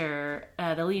character,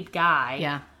 the lead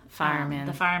guy, fireman.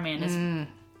 The fireman is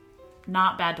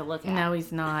not bad to look at. No,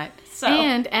 he's not. So,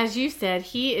 and as you said,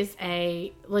 he is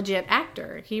a legit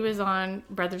actor. He was on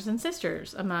Brothers and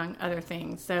Sisters, among other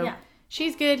things. So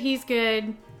she's good. He's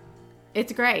good.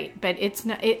 It's great, but it's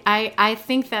not. I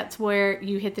think that's where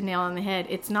you hit the nail on the head.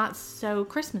 It's not so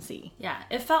Christmassy. Yeah,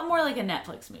 it felt more like a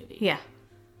Netflix movie. Yeah.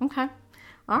 Okay.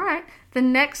 All right. The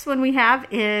next one we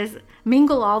have is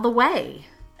Mingle All the Way.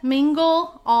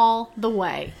 Mingle All the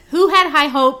Way. Who had high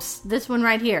hopes? This one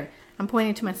right here. I'm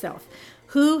pointing to myself.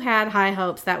 Who had high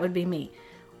hopes? That would be me.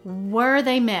 Were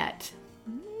they met?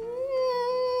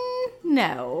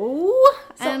 No.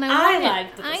 So I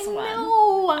liked this one. I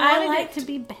know. I wanted liked it to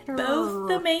be better. Both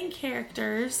the main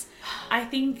characters. I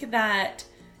think that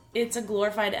it's a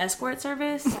glorified escort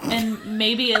service and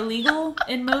maybe illegal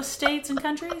in most states and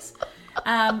countries,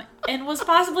 and was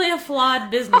possibly a flawed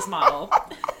business model.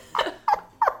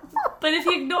 But if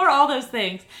you ignore all those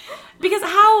things, because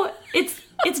how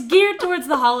it's geared towards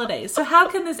the holidays, so how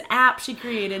can this app she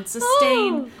created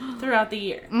sustain throughout the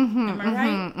year? Am I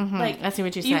right? Like, I see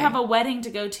what you're you saying. have a wedding to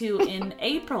go to in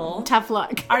April. Tough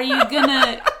luck. Are you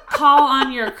gonna call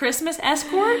on your Christmas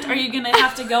escort? Are you gonna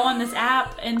have to go on this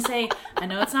app and say, I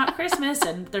know it's not Christmas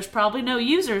and there's probably no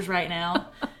users right now,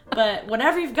 but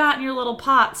whatever you've got in your little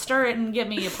pot, stir it and get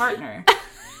me a partner.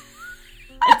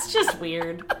 It's just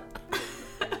weird.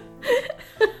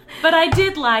 But I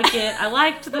did like it. I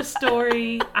liked the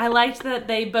story. I liked that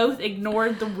they both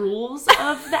ignored the rules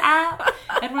of the app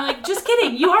and were like, just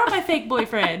kidding, you are my fake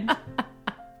boyfriend.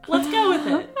 Let's go with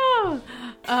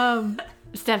it.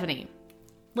 Stephanie,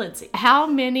 Lindsay. how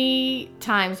many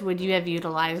times would you have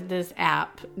utilized this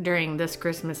app during this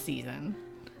Christmas season?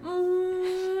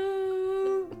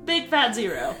 big fat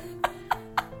zero.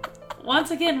 Once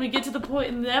again, we get to the point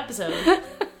in the episode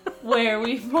where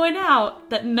we point out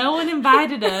that no one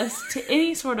invited us to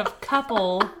any sort of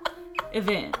couple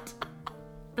event.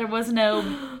 There was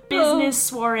no business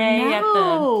soiree at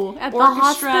the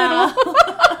orchestra hospital.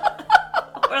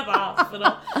 or the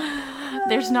hospital.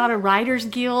 There's not a writers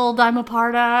guild I'm a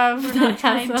part of. We're not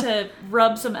trying to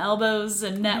rub some elbows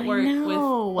and network with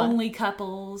know. only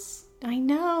couples. I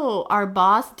know. Our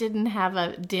boss didn't have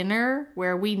a dinner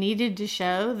where we needed to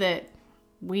show that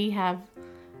we have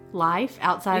life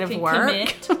outside We of can work.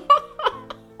 commit.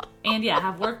 And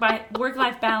have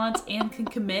work-life balance and can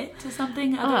commit to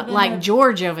something other than Like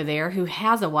George over there who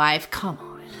has a wife. Come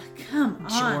on. come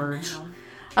on, George. now.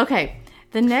 Okay.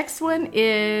 The next one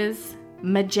is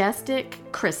Majestic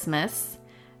Christmas.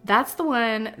 That's the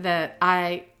one that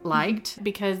I liked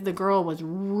because the girl was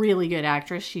really good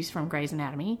actress. She's from Grey's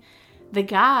Anatomy. The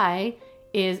guy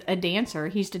is a dancer.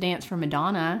 He used to dance for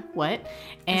Madonna. What? Is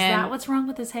And that what's wrong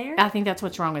with his hair? I think that's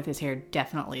what's wrong with his hair.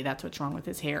 Definitely, that's what's wrong with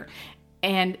his hair.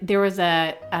 And there was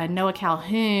a Noah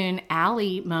Calhoun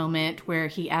alley moment where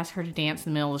he asked her to dance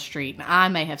in the middle of the street. And I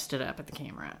may have stood up at the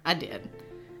camera. I did.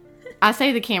 I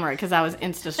say the camera because I was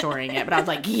Insta-storying it. But I was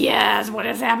like, yes, what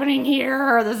is happening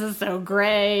here? This is so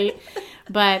great.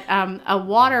 But a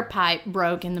water pipe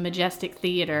broke in the Majestic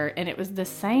Theater. And it was the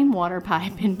same water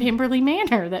pipe in Pemberley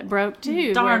Manor that broke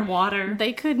too. Darn where water.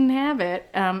 They couldn't have it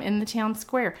in the town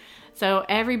square. So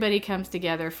everybody comes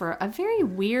together for a very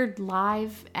weird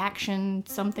live action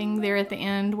something there at the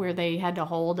end where they had to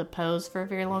hold a pose for a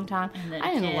very long time. then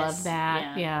I didn't kiss. love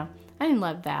that. Yeah. Yeah. I didn't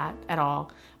love that at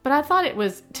all. But I thought it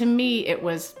was, to me, it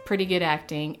was pretty good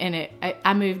acting, and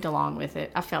I moved along with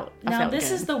it. I felt This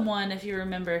good. is the one, if you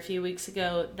remember a few weeks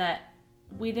ago, that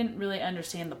we didn't really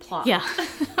understand the plot. Yeah.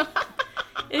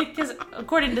 Because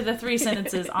according to the 3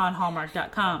 sentences on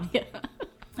Hallmark.com,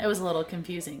 it was a little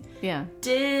confusing. Yeah.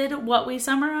 Did what we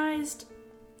summarized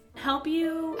help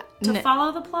you to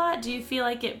follow the plot? Do you feel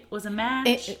like it was a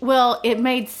match? It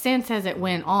made sense as it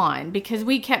went on because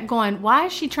we kept going, why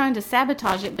is she trying to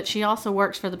sabotage it? But she also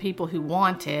works for the people who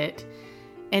want it.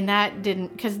 And that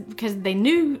didn't, because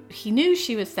he knew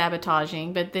she was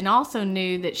sabotaging, but then also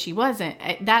knew that she wasn't.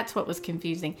 That's what was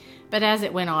confusing. But as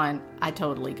it went on, I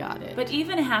totally got it. But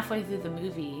even halfway through the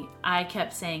movie, I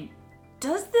kept saying,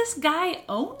 does this guy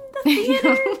own the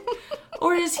theater?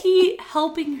 Or is he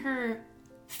helping her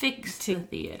fix the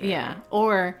theater? Yeah,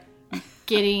 or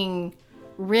getting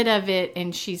rid of it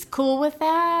and she's cool with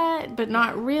that, but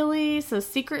not really, so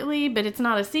secretly, but it's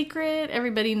not a secret.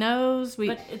 Everybody knows.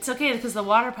 But it's okay because the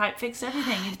water pipe fixed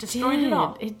everything. It destroyed it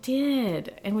all. It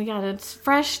did. And we got a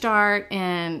fresh start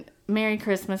and Merry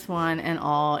Christmas one and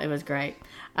all. It was great.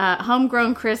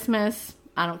 Homegrown Christmas,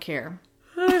 I don't care.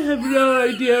 I have no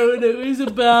idea what it was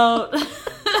about.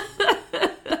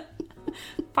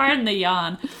 Pardon the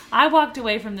yawn. I walked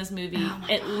away from this movie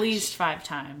at least 5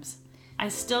 times. I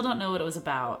still don't know what it was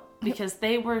about because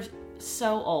they were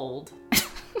so old.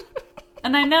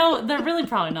 And I know they're really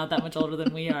probably not that much older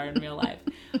than we are in real life.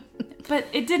 But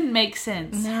it didn't make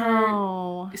sense.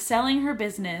 No. Her selling her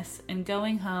business and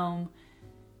going home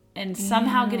and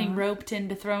somehow getting roped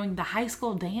into throwing the high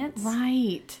school dance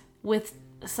Right. with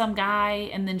some guy,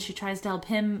 and then she tries to help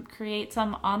him create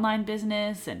some online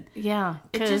business, and Yeah,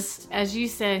 because just- as you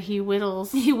said, he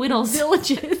whittles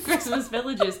villages, Christmas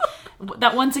villages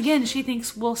that once again she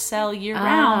thinks will sell year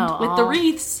round with the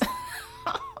wreaths.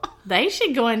 They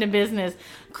should go into business.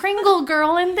 Kringle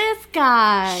Girl and this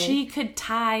guy. She could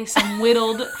tie some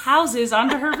whittled houses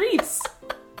onto her wreaths.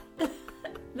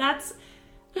 That's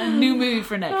a new movie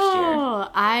for next year. Oh,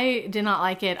 I did not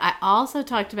like it. I also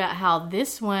talked about how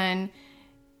this one,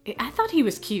 I thought he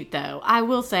was cute though. I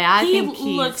will say, I He think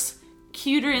he looks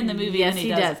cuter in the movie Yes, than he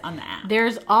does on the app.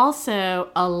 There's also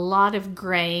a lot of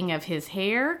graying of his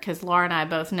hair because Laura and I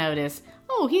both noticed,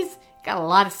 oh, he's got a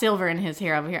lot of silver in his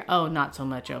hair over here. Oh, not so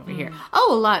much over here. Oh,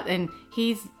 a lot. And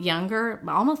he's younger,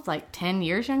 almost like 10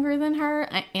 years younger than her.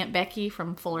 Aunt Becky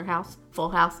from Full House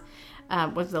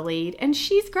was the lead. And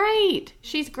she's great.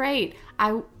 She's great.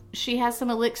 She has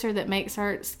some elixir that makes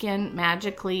her skin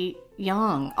magically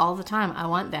young all the time. I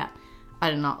want that. I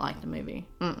did not like the movie.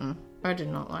 I did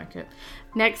not like it.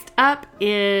 Next up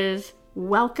is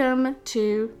Welcome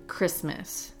to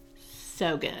Christmas.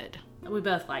 So good. We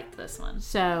both liked this one.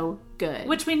 So good.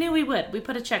 Which we knew we would. We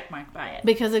put a check mark by it.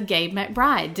 Because of Gabe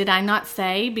McBride. Did I not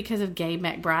say because of Gabe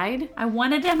McBride? I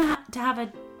wanted him to have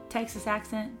a Texas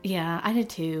accent, Yeah, I did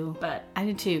too. but I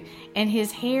did too. And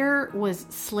his hair was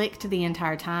slicked the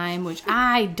entire time, which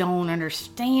I don't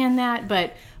understand that,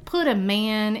 but put a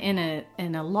man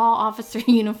in a law officer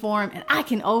uniform and I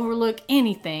can overlook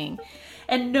anything.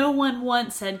 And no one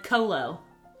once said Colo.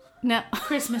 No.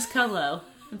 Christmas Colo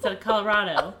instead of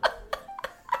Colorado.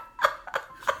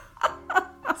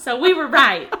 So we were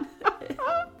right.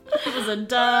 It was a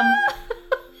dumb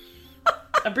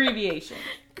abbreviation.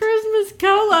 Christmas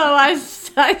Colo. I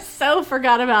so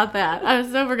forgot about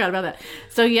that.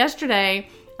 So yesterday,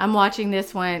 I'm watching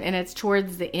this one, and it's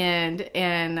towards the end,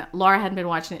 and Laura hadn't been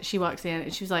watching it. She walks in,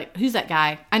 and she was like, who's that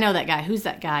guy? I know that guy. Who's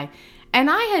that guy? And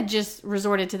I had just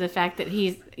resorted to the fact that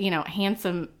he's,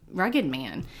 handsome, rugged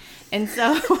man. And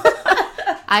so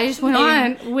I just went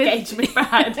on with Gage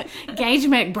McBride. Gage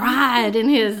McBride and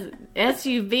his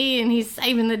SUV, and he's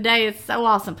saving the day. It's so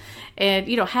awesome. And,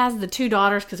 has the 2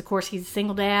 daughters because, of course, he's a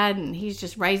single dad and he's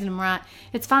just raising them right.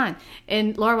 It's fine.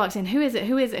 And Laura walks in, who is it?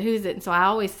 And so I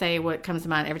always say what comes to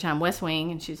mind every time, West Wing.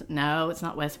 And she's, no, it's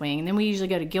not West Wing. And then we usually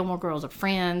go to Gilmore Girls or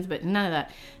Friends, but none of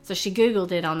that. So she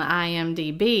Googled it on the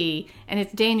IMDb, and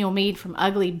it's Daniel Meade from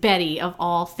Ugly Betty, of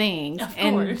all things. Of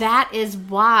and course. that is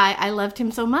why I loved him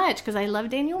so much, because I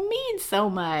love Daniel Meade so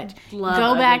much. Love Go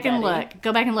Ugly back and Betty. look.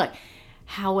 Go back and look.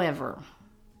 However,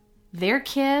 their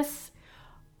kiss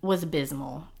was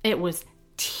abysmal. It was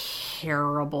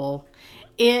terrible.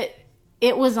 It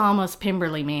was almost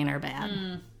Pemberley Manor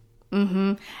bad.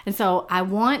 And so I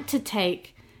want to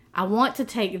take their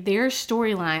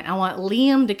storyline. I want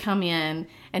Liam to come in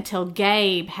and tell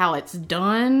Gabe how it's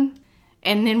done,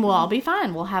 and then we'll all be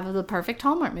fine. We'll have the perfect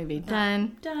Hallmark movie.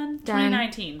 Done.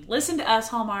 2019. Listen to us,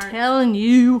 Hallmark. Telling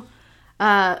you.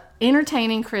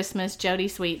 Entertaining Christmas, Jodie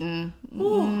Sweetin.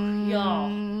 Ooh,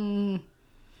 y'all.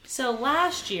 So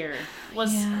last year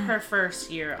was her first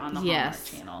year on the Hallmark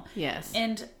Channel. Yes.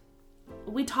 And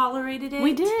we tolerated it.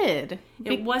 We did.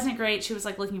 It wasn't great. She was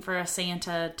like looking for a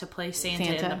Santa to play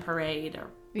Santa in the parade or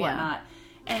whatnot.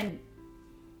 And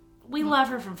we love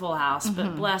her from Full House,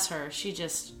 but bless her, she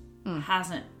just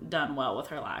hasn't done well with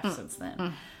her life since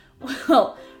then.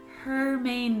 Well, her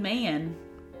main man,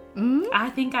 I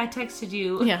think I texted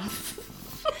you Yeah.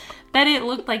 that it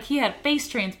looked like he had a face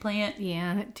transplant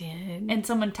Yeah, it did. and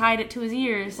someone tied it to his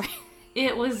ears.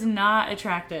 It was not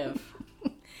attractive.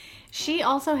 She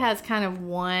also has kind of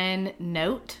one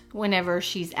note whenever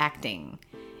she's acting.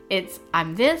 It's,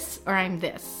 I'm this, or I'm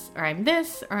this, or I'm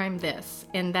this, or I'm this.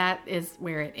 And that is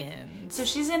where it ends. So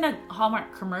she's in a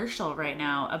Hallmark commercial right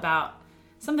now about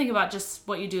something about just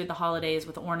what you do at the holidays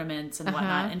with ornaments and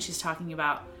whatnot. And she's talking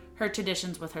about her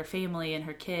traditions with her family and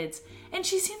her kids. And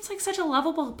she seems like such a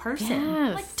lovable person.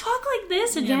 Yes. Like, talk like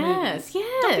this in your movies.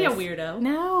 Yes. Don't be a weirdo.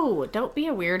 No, don't be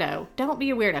a weirdo. Don't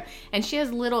be a weirdo. And she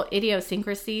has little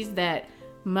idiosyncrasies that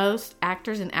most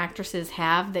actors and actresses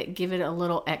have that give it a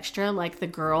little extra, like the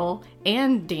girl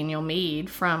and Daniel Meade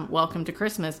from Welcome to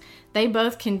Christmas. They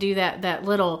both can do that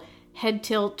little head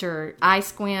tilt or eye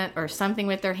squint or something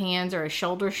with their hands or a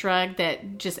shoulder shrug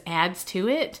that just adds to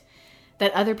it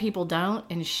that other people don't.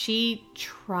 And she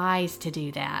tries to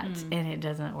do that and it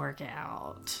doesn't work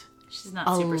out. She's not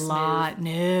super smooth.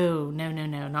 No,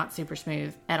 not super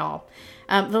smooth at all.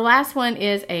 The last one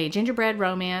is a gingerbread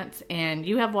romance, and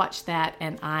you have watched that,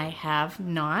 and I have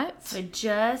not. I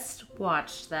just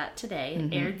watched that today.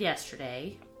 It aired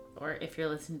yesterday, or if you're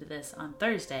listening to this on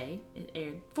Thursday, it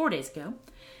aired 4 days ago.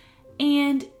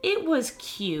 And it was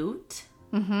cute.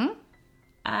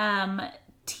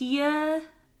 Tia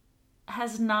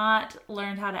has not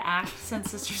learned how to act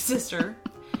since Sister Sister.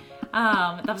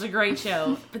 That was a great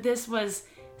show. But this was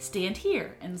stand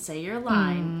here and say your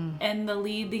line. And the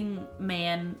leading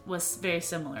man was very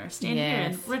similar. Stand here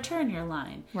and return your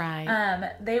line.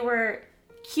 Right. They were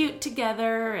cute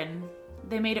together and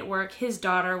they made it work. His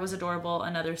daughter was adorable,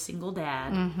 another single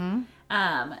dad.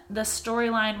 The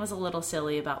storyline was a little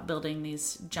silly about building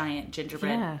these giant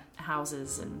gingerbread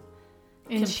houses and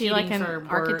Is she like an competing for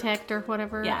work. architect or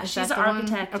whatever? Yeah, Is she's that an the one?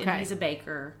 architect Okay. and he's a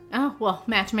baker. Oh, well,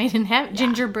 match made in heaven.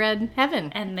 Gingerbread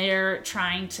heaven. And they're both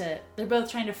trying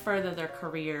to further their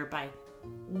career by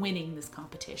winning this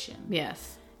competition.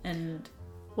 Yes. And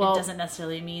Well- it doesn't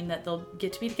necessarily mean that they'll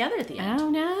get to be together at the end. Oh,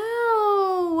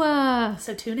 no.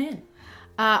 So tune in.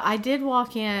 I did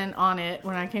walk in on it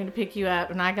when I came to pick you up,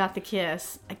 and I got the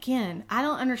kiss. Again, I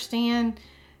don't understand.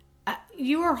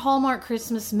 You are Hallmark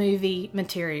Christmas movie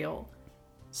material.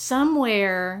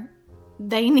 Somewhere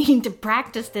they need to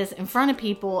practice this in front of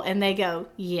people, and they go,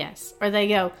 yes. Or they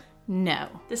go, no.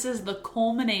 This is the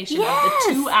culmination Yes!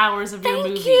 of the 2 hours of your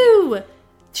movie. Thank you.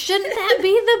 Shouldn't that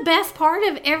be the best part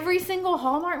of every single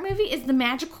Hallmark movie is the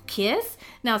magical kiss?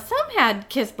 Now, some had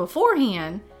kiss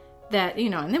beforehand that,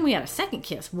 and then we had a second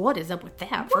kiss. What is up with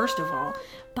that, first of all?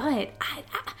 But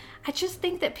I just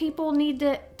think that people need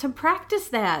to practice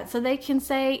that so they can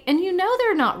say, and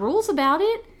there are not rules about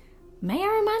it. May I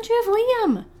remind you of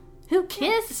Liam, Who It's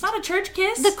kissed not a church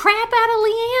kiss. the crap out of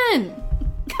Leanne?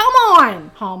 Come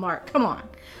on, Hallmark. Come on.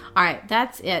 All right,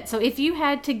 that's it. So if you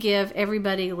had to give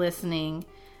everybody listening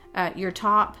your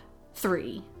top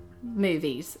 3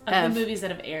 movies of the movies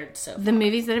that have aired so far. the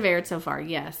movies that have aired so far,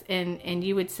 yes, and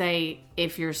you would say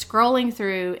if you're scrolling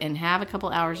through and have a couple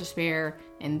hours to spare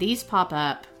and these pop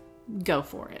up, go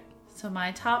for it. So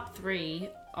my top 3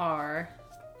 are,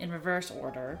 in reverse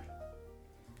order,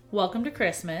 Welcome to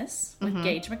Christmas with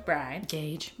Gage McBride.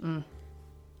 Gage.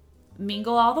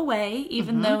 Mingle All the Way,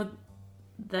 even though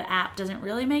the app doesn't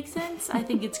really make sense. I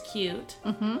think it's cute.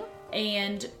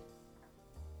 And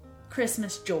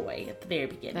Christmas Joy at the very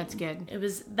beginning. That's good.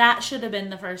 That should have been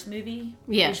the first movie.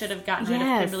 Yes. We should have gotten rid of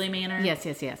Kimberly Manor. Yes.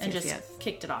 And yes, just yes.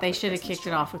 kicked it off. They with should have Christmas kicked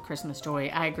Joy. it off with Christmas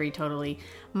Joy. I agree totally.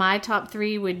 My top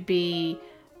 3 would be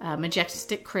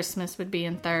Majestic Christmas would be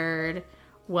in third.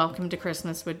 Welcome to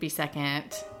Christmas would be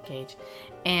second. Gage.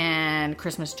 And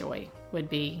Christmas Joy would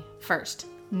be first.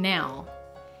 Now,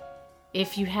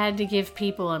 if you had to give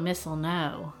people a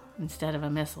mistletoe instead of a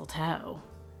mistletoe,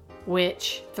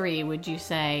 which 3 would you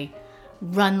say?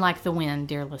 Run like the wind,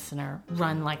 dear listener.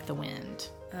 Run like the wind.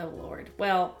 Oh, Lord.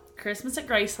 Well, Christmas at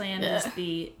Graceland is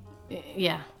the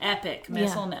Yeah. epic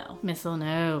mistletoe.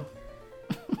 Mistletoe.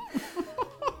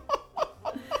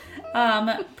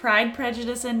 Pride,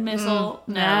 Prejudice, and Mistle.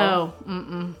 No.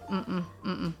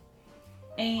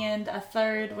 And a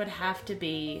third would have to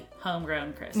be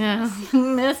Homegrown Christmas. No.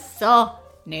 Mistle.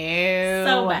 No.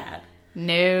 So bad.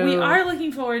 No. We are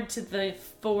looking forward to the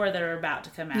 4 that are about to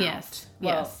come out. Yes.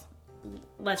 Well, Yes.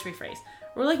 let's rephrase.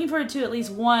 We're looking forward to at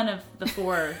least one of the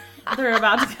 4 that are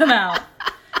about to come out.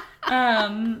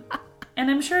 And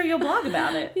I'm sure you'll blog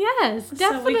about it. Yes,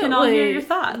 definitely. we can all hear your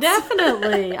thoughts.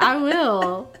 Definitely. I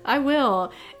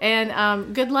will.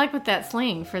 And good luck with that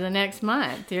sling for the next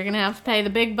month. You're going to have to pay the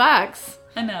big bucks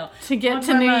I know. to get One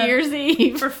to more New month Year's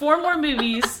Eve. For 4 more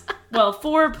movies. Well,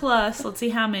 4 plus. Let's see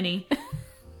how many.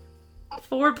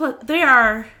 4 plus. There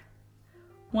are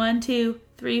 1, 2,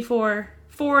 3,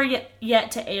 4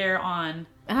 yet to air on.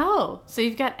 Oh, so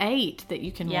you've got 8 that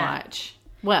you can Yeah. watch.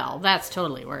 Well, that's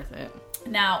totally worth it.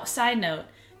 Now, side note,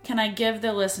 can I give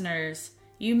the listeners,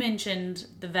 you mentioned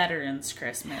the Veterans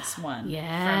Christmas one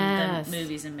Yes. from the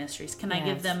Movies and Mysteries. Can I Yes.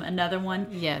 give them another one?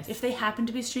 Yes. If they happen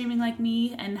to be streaming like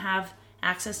me and have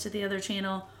access to the other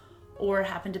channel, or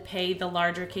happen to pay the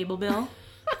larger cable bill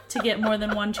to get more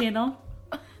than one channel.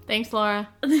 Thanks, Laura.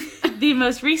 The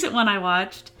most recent one I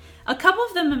watched, a couple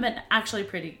of them have been actually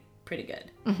pretty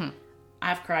good. Mm-hmm.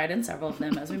 I've cried in several of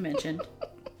them, as we mentioned.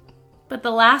 But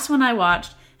the last one I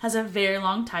watched has a very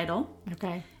long title.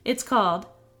 Okay. It's called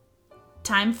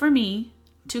Time for Me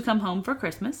to Come Home for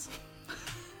Christmas.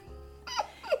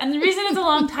 And the reason it's a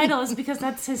long title is because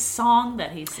that's his song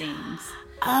that he sings.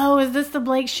 Oh, is this the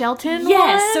Blake Shelton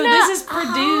Yes, so one? this is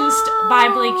produced by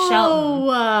Blake Shelton.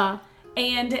 Oh,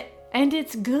 And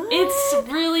it's good. it's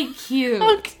really cute.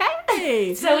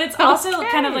 okay. So it's also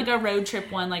Okay. kind of like a road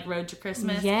trip one, like Road to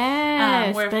Christmas.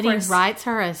 Yes, where, of but course- he writes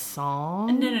her a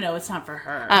song. No, it's not for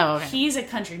her. Oh, okay. He's a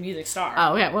country music star.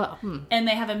 Oh, yeah. Well, And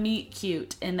they have a meet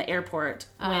cute in the airport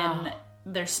Oh. when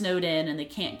they're snowed in and they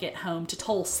can't get home to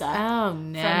Tulsa oh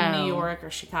no, from New York or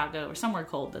Chicago or somewhere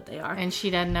cold that they are. and she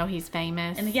doesn't know he's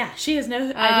famous. And yeah, she has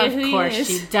no idea of who he course is.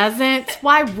 she doesn't.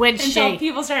 Why would Until she?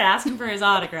 people start asking for his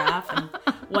autograph and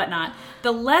whatnot.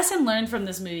 The lesson learned from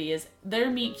this movie is their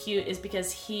meet cute is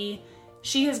because she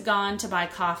has gone to buy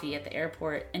coffee at the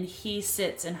airport and he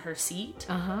sits in her seat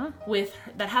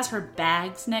that has her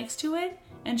bags next to it,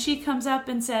 and she comes up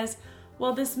and says,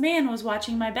 "Well, this man was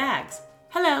watching my bags.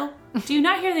 Hello. Do you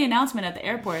not hear the announcement at the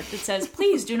airport that says,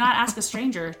 please do not ask a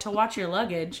stranger to watch your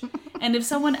luggage? And if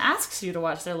someone asks you to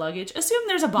watch their luggage, assume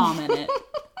there's a bomb in it."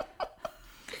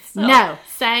 No,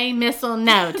 say missile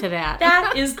no to that.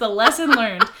 That is the lesson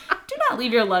learned. Do not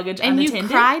leave your luggage and unattended. you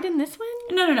cried in this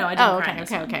one? No, I didn't Oh, cry. okay, in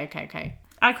this okay, one. okay.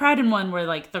 I cried in one where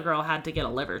like the girl had to get a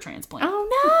liver transplant,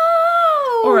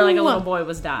 Oh no! or like a little boy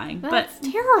was dying. That's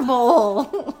terrible.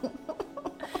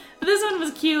 But this one was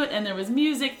cute, and there was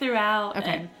music throughout, Okay.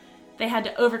 and they had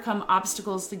to overcome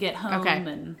obstacles to get home. Okay.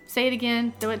 And Say it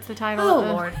again. What's the title? Oh,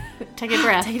 Lord. Take a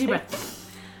breath. take a deep breath.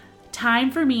 Time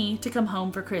for me to come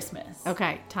home for Christmas.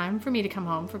 Okay, time for me to come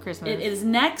home for Christmas. It is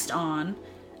next on,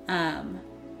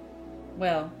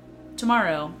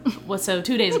 tomorrow. So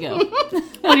 2 days ago,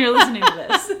 when you're listening to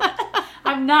this.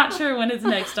 I'm not sure when it's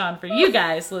next on for you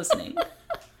guys listening,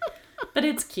 but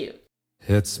it's cute.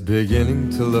 It's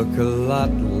beginning to look a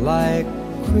lot like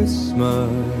Christmas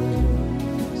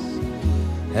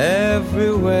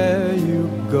everywhere you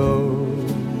go.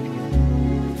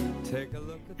 Take a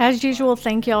look at As usual,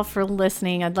 thank y'all for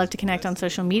listening. I'd love to connect on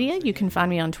social media. You can find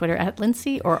me on Twitter at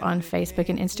Lindsay or on Facebook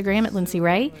and Instagram at Lindsay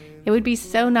Ray. It would be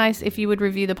so nice if you would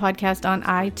review the podcast on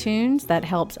iTunes. That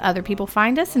helps other people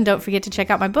find us. And don't forget to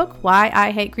check out my book, Why I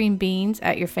Hate Green Beans,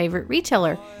 at your favorite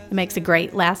retailer. It makes a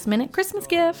great last-minute Christmas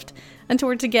gift. Until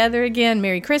we're together again,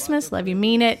 Merry Christmas, love you,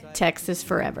 mean it, Texas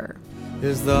forever.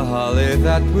 Is the holly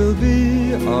that will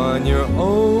be on your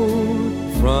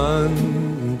own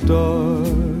front door.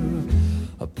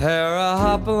 A pair of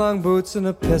hop-along boots and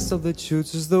a pistol that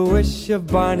shoots is the wish of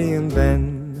Barney and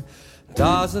Ben.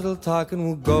 Dolls that'll talk and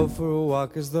we'll go for a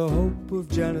walk is the hope of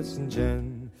Janice and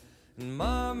Jen. And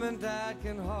Mom and Dad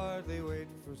can hardly wait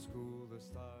for school to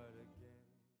start.